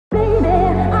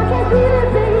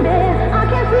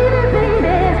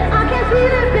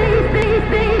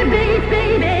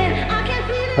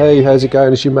Hey, how's it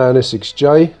going? It's your man Essex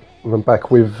JAY. I'm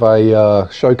back with a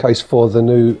showcase for the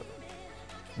new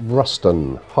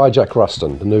Ruston, Hijack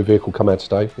Ruston. The new vehicle come out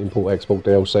today, import-export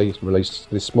DLC. It's released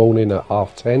this morning at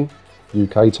 10:30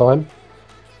 UK time.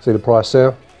 See the price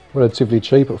there? Relatively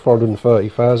cheap at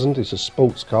 430,000. It's a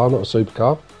sports car, not a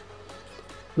supercar.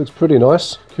 Looks pretty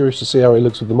nice. Curious to see how it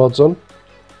looks with the mods on.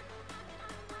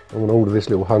 I'm going to order this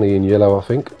little honey in yellow, I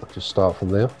think. I'll just start from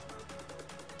there.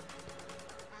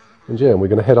 And yeah, we're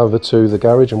going to head over to the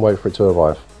garage and wait for it to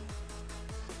arrive.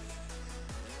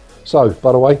 So,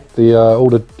 by the way, all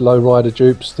the lowrider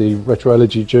dupes, the retro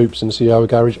elegy dupes in the CEO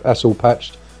garage, that's all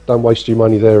patched. Don't waste your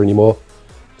money there anymore.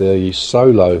 The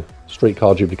solo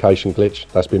streetcar duplication glitch,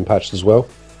 that's been patched as well.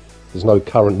 There's no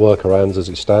current workarounds as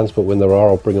it stands, but when there are,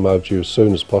 I'll bring them over to you as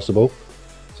soon as possible.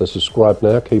 So subscribe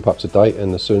now, keep up to date,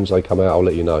 and as soon as they come out, I'll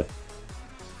let you know.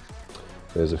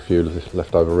 There's a few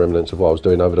leftover remnants of what I was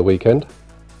doing over the weekend.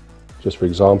 Just for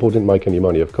example, didn't make any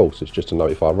money, of course. It's just to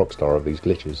notify Rockstar of these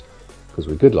glitches, because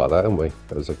we're good like that, aren't we,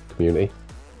 as a community?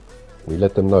 We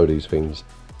let them know these things.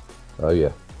 Oh yeah.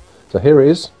 So here it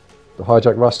is, the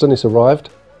Hijack Ruston. It's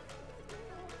arrived,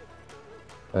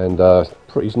 and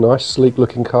pretty nice, sleek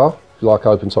looking car. If you like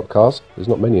open top cars, there's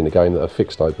not many in the game that are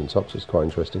fixed open tops. It's quite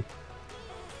interesting.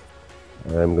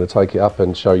 And I'm going to take it up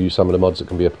and show you some of the mods that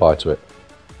can be applied to it.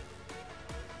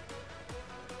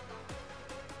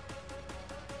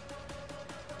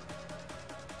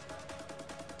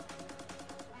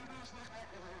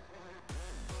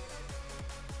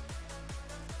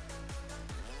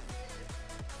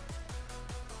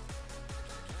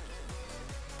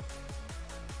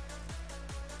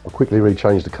 I'll quickly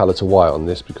rechange the colour to white on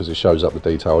this because it shows up the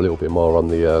detail a little bit more on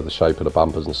the shape of the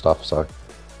bumpers and stuff, so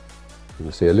you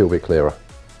can see a little bit clearer.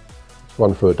 Just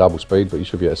run through at double speed, but you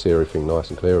should be able to see everything nice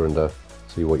and clear and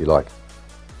see what you like.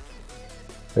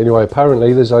 Anyway,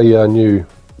 apparently there's a new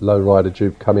lowrider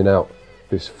dupe coming out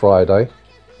this Friday.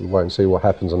 We'll wait and see what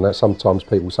happens on that. Sometimes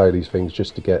people say these things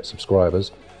just to get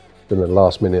subscribers, then at the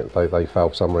last minute they fail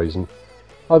for some reason.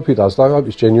 I hope it does though, I hope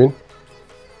it's genuine.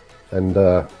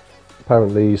 And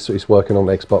apparently it's working on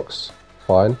Xbox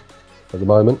fine at the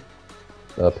moment.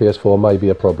 PS4 may be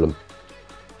a problem,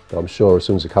 but I'm sure as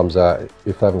soon as it comes out,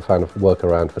 if they haven't found a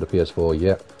workaround for the PS4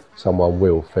 yet, someone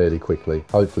will fairly quickly,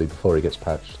 hopefully before it gets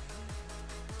patched.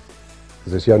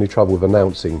 Because it's the only trouble with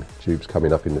announcing dupes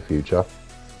coming up in the future.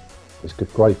 It's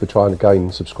great for trying to gain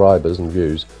subscribers and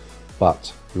views,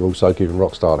 but you're also giving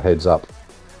Rockstar a heads up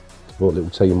to put a little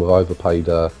team of overpaid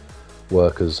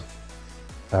workers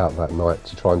out that night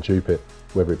to try and dupe it,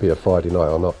 whether it be a Friday night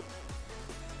or not.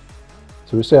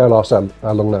 So we'll see how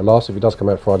long that lasts. If it does come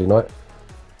out Friday night,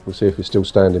 we'll see if it's still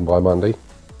standing by Monday.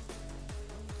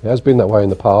 It has been that way in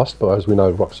the past, but as we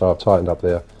know, Rockstar have tightened up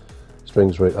their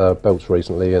belts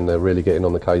recently, and they're really getting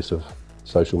on the case of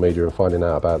social media and finding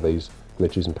out about these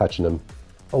glitches and patching them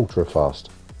ultra fast.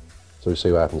 So we'll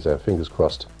see what happens there. Fingers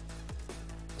crossed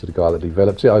to the guy that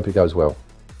developed it. I hope it goes well.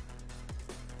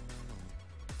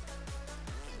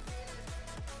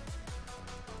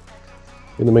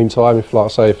 In the meantime, if, like I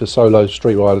say, if the solo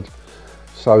streetcar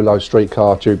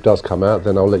dupe does come out,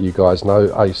 then I'll let you guys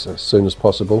know as soon as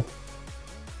possible.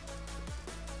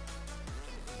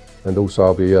 And also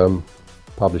I'll be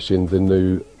publishing the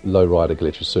new lowrider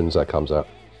glitch as soon as that comes out.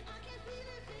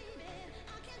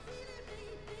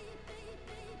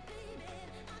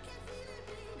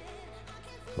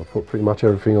 I've put pretty much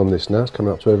everything on this now. It's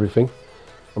coming up to everything.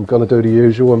 I'm going to do the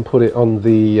usual and put it on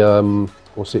the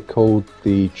what's it called,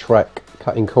 the track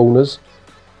cutting corners,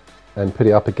 and put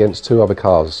it up against two other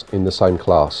cars in the same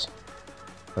class.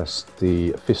 That's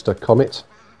the Psn Comet,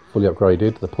 fully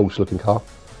upgraded, the Porsche looking car,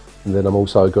 and then I'm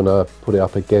also going to put it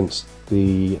up against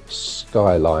the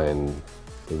Skyline,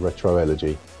 the retro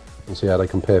elegy, and see how they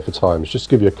compare for times, just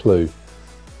to give you a clue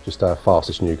just how fast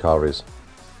this new car is.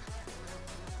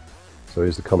 So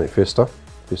here's the Comet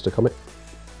Psn Comet.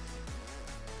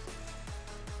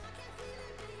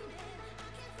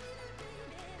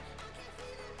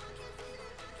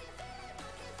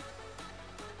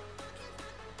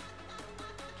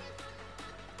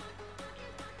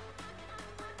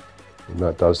 And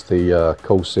that does the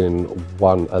course in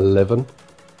 1:11.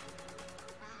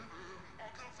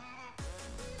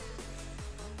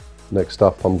 Next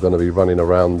up, I'm going to be running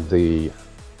around the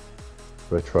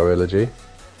retro elegy,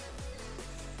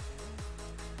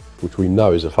 which we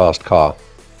know is a fast car.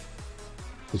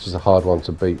 This is a hard one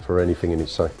to beat for anything in the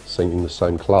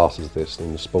same class as this,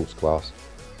 in the sports class.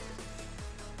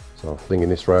 So I'm flinging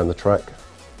this around the track.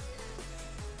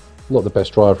 Not the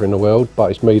best driver in the world, but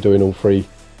it's me doing all three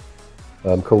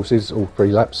courses, all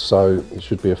 3 laps, so it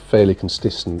should be a fairly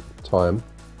consistent time.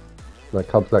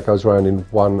 That goes around in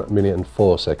 1 minute and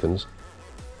 4 seconds.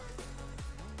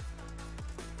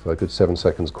 So a good 7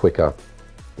 seconds quicker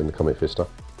than the Comet Fister.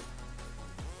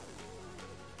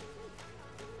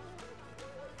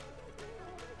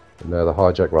 And now the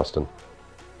Hijack Ruston.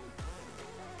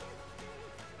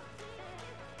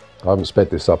 I haven't sped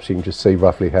this up so you can just see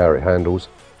roughly how it handles.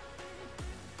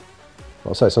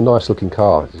 I'll say it's a nice looking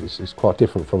car. It's quite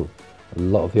different from a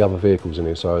lot of the other vehicles in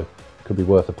here, so it could be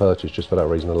worth a purchase just for that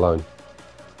reason alone.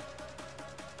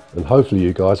 And hopefully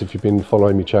you guys, if you've been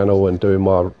following my channel and doing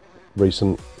my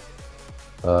recent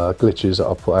glitches that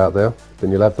I've put out there,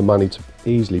 then you'll have the money to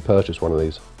easily purchase one of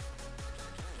these.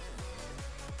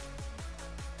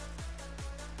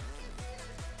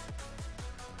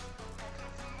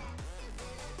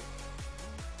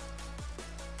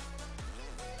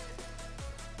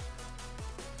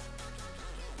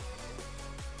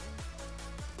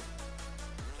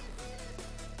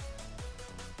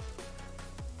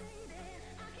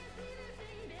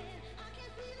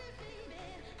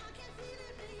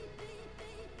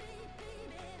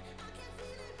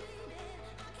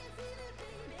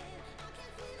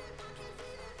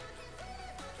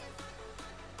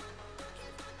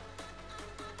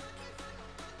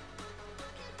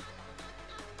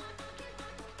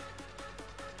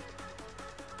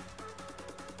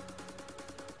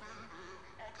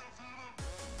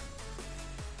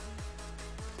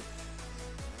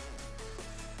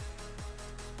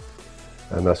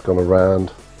 And that's gone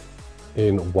around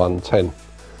in 1:10.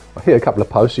 I hit a couple of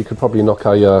posts. You could probably knock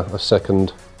a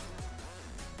second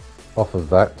off of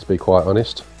that, to be quite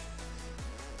honest.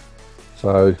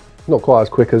 So not quite as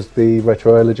quick as the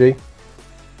Retro Elegy,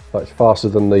 but it's faster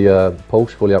than the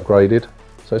Porsche, fully upgraded.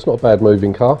 So it's not a bad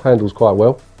moving car. Handles quite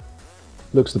well.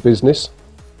 Looks the business.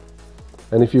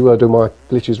 And if you do my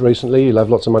glitches recently, you'll have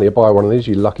lots of money to buy one of these,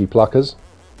 you lucky pluckers.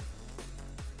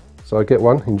 So get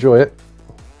one, enjoy it.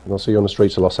 And I'll see you on the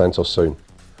streets of Los Santos soon.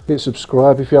 Hit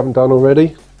subscribe if you haven't done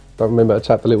already. Don't remember to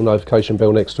tap the little notification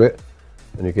bell next to it,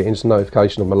 and you get instant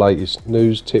notification of my latest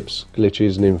news, tips,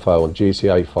 glitches and info on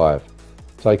GTA 5.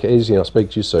 Take it easy and I'll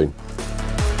speak to you soon.